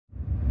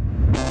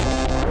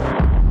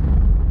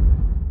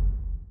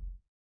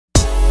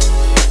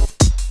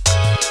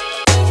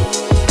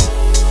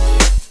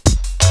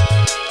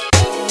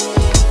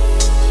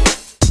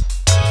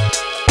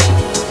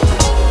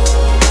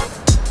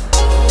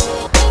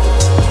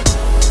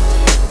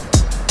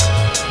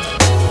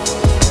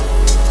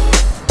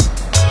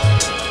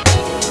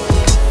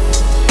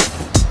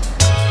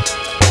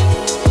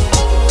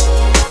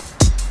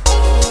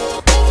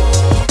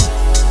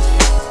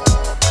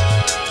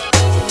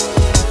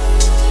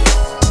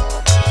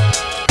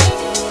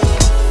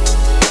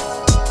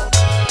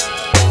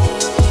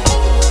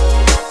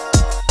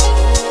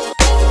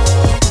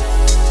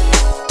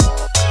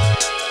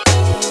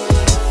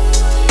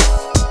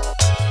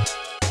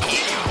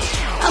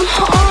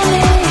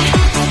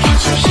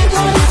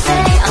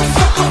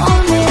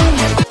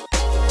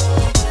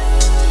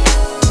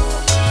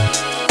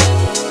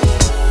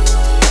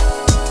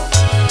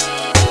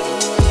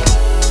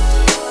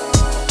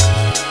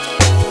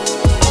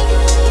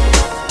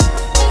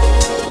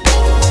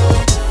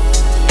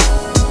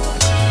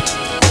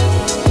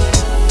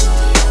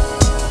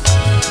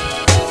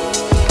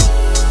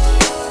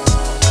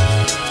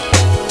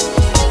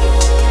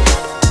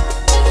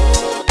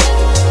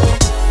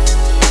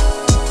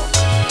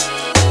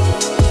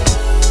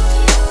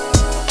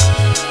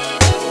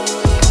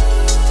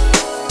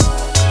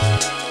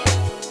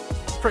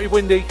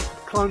windy,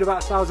 climbed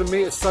about 1,000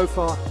 meters so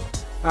far,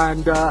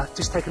 and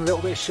just taking a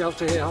little bit of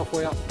shelter here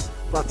halfway up,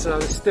 but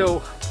there's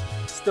still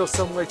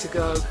some way to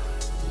go.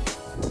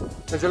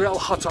 There's a little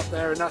hut up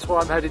there and that's where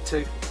I'm headed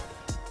to.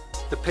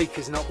 The peak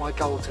is not my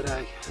goal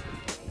today.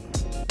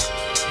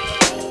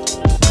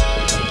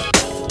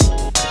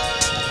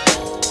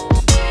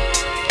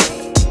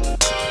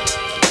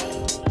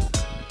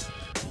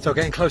 So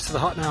getting close to the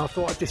hut now, I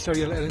thought I'd just show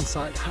you a little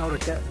insight how to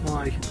get a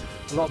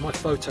lot of my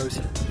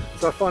photos.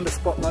 So I find a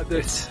spot like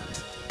this.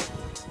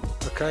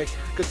 Okay,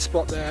 good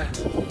spot there.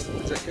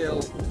 There's a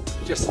hill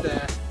just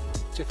there.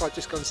 If I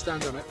just go and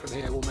stand on it from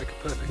here, we'll make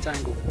a perfect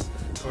angle.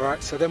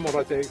 Alright, so then what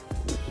I do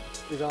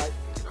is I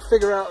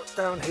figure out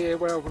down here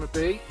where I want to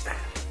be.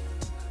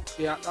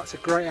 Yeah, that's a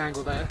great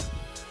angle there.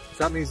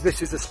 So that means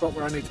this is the spot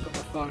where I need to put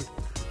my phone.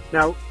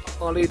 Now,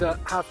 I'll either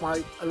have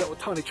a little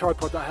tiny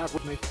tripod that I have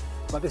with me,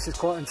 but this is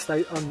quite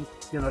unstable,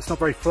 you know, it's not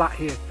very flat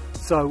here.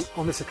 So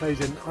on this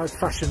occasion, I've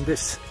fashioned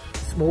this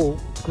small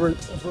group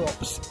of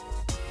rocks,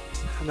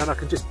 and then I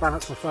can just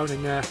balance my phone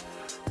in there,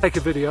 take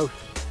a video,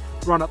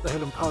 run up the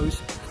hill and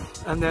pose,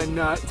 and then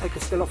take a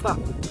still off that.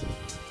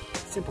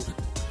 Simple.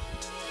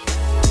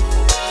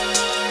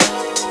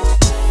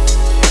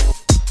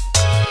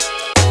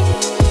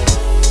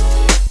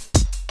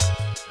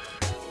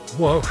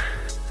 Whoa,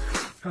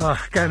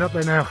 getting up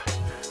there now,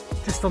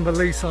 just on the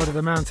lee side of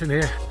the mountain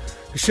here,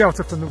 a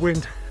shelter from the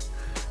wind,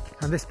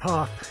 and this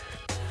path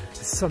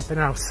is something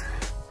else.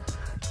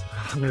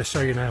 I'm going to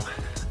show you now.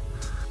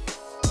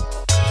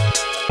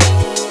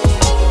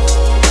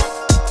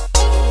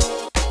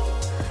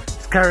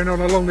 Carrying on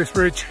along this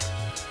ridge,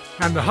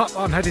 and the hut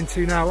I'm heading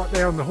to now up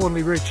there on the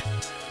Hornlihutte Ridge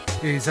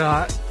is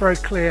very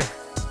clear,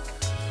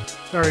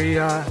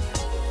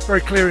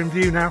 very clear in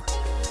view now,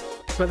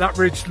 but that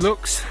ridge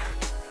looks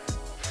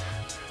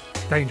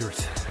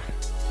dangerous.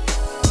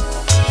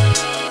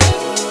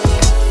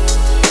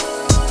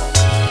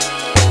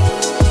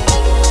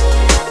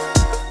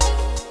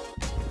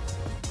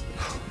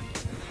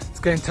 It's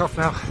getting tough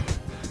now,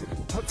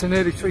 up to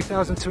nearly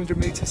 3,200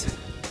 meters,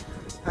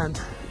 and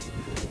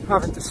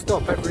having to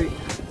stop every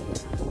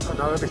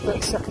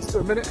 30 seconds to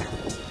a minute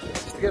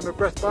just to get my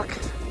breath back.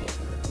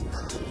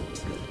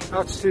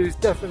 Altitude is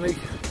definitely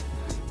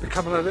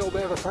becoming a little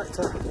bit of a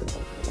factor.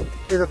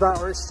 Either that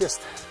or it's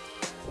just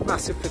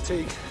massive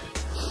fatigue.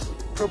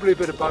 Probably a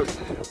bit of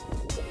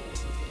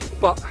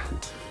both. But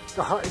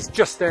the hut is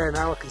just there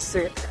now, I can see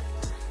it.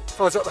 If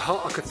I was at the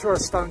hut, I could throw a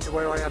stone to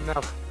where I am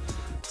now.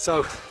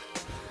 So,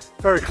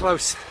 very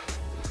close.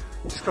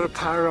 Just got to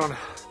power on.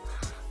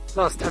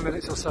 Last 10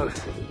 minutes or so.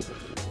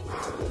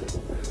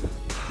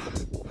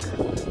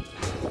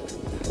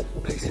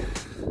 Peace.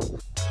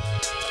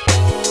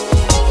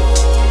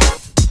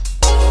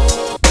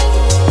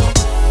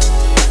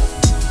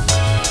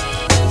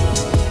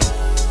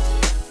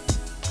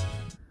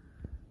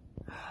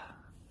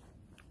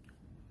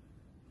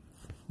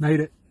 Made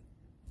it.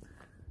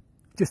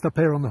 Just up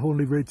here on the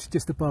Hornlihutte Ridge,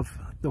 just above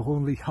the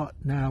Hornlihutte hut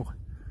now.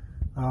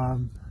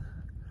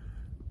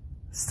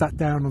 Sat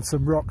down on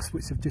some rocks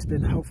which have just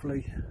been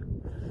hopefully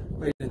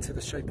made into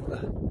the shape of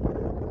a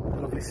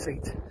lovely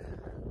seat.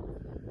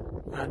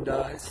 And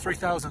it's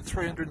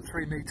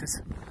 3,303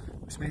 meters,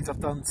 which means I've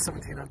done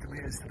 1,700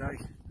 meters today,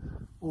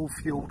 all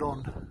fueled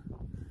on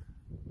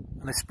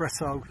an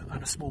espresso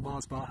and a small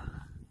Mars bar.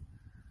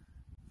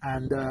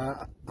 And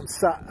I'm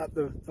sat at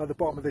the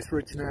bottom of this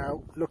ridge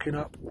now, looking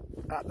up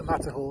at the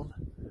Matterhorn.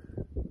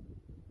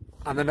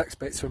 And the next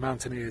bit's for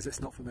mountaineers. It's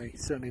not for me,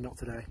 certainly not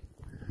today.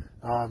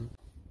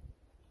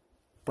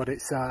 But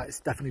it's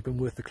definitely been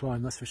worth the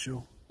climb, that's for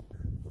sure.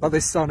 But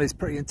this sun is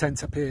pretty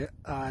intense up here,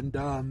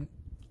 and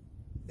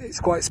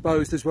it's quite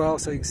exposed as well,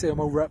 so you can see I'm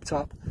all wrapped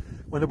up.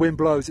 When the wind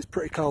blows, it's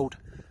pretty cold,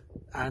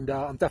 and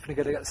I'm definitely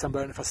going to get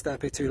sunburned if I stay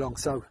up here too long,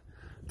 so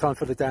time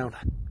for the down.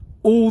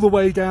 All the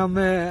way down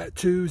there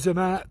to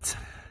Zermatt,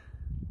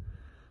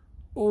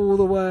 all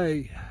the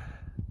way,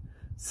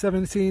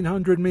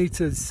 1,700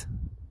 meters.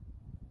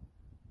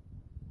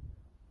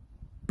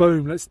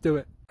 Boom, let's do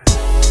it.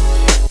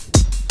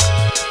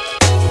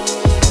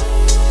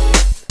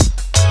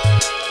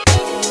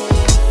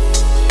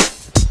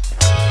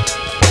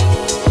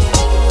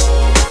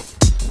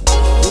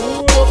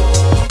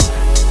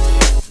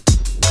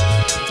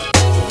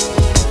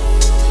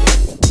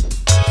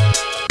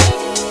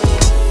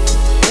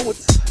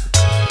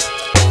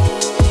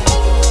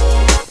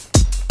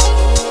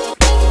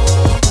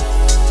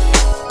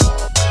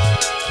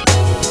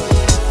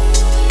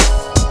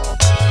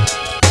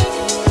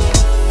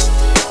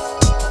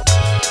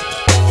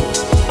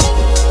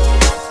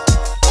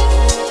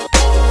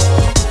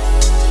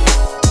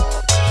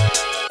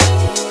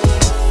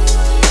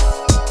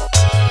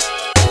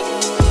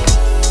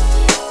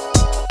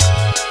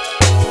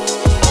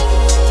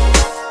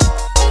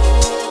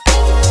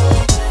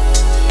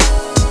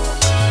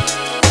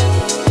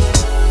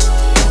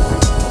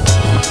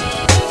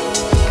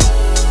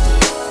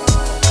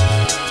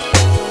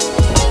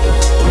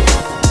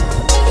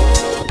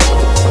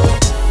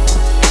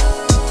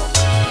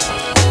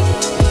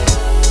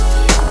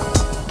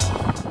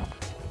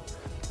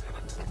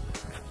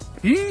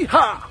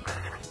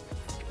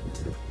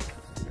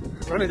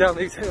 running down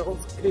these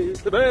hills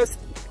is the best.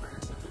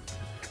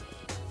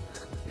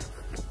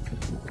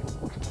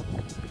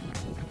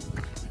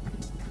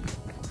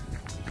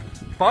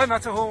 Bye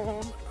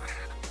Matterhorn.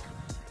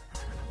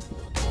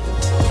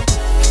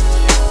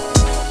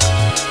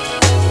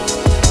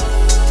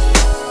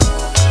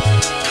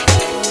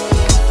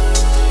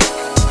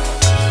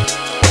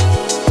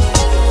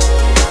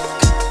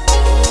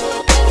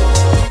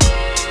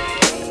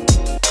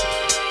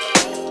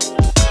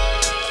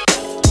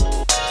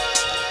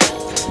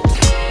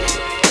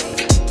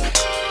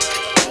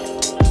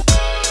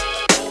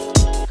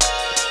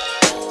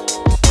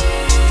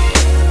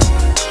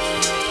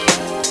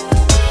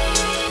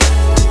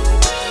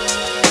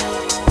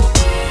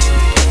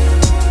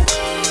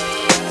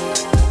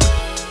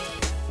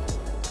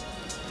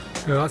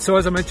 So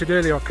as I mentioned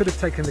earlier, I could have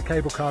taken the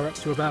cable car up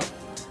to about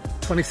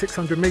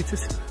 2,600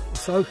 metres or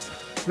so,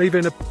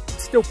 leaving a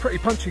still pretty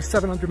punchy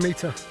 700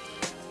 metre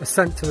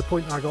ascent to the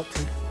point I got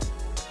to.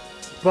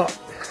 But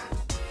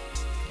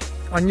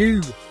I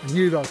knew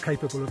that I was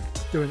capable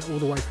of doing it all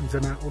the way from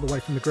Zermatt, all the way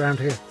from the ground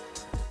here.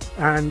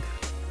 And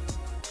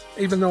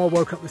even though I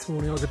woke up this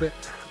morning, I was a bit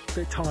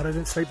tired, I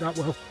didn't sleep that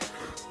well.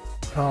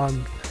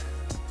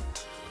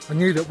 I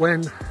knew that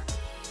when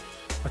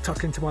I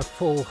tuck into my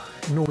full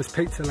enormous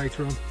pizza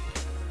later on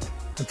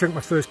and drink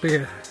my first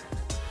beer,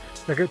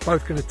 they're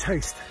both going to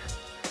taste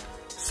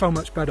so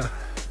much better,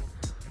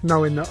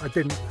 knowing that I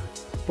didn't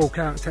bulk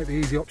out and take the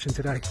easy option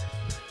today.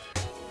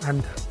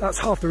 And that's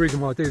half the reason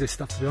why I do this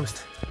stuff, to be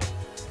honest.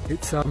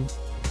 It's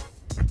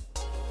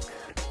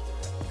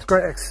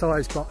great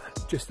exercise, but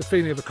just the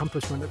feeling of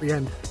accomplishment at the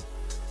end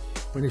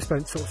when you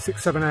spent sort of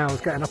 6-7 hours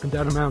getting up and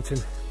down a mountain,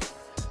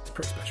 it's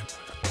pretty special.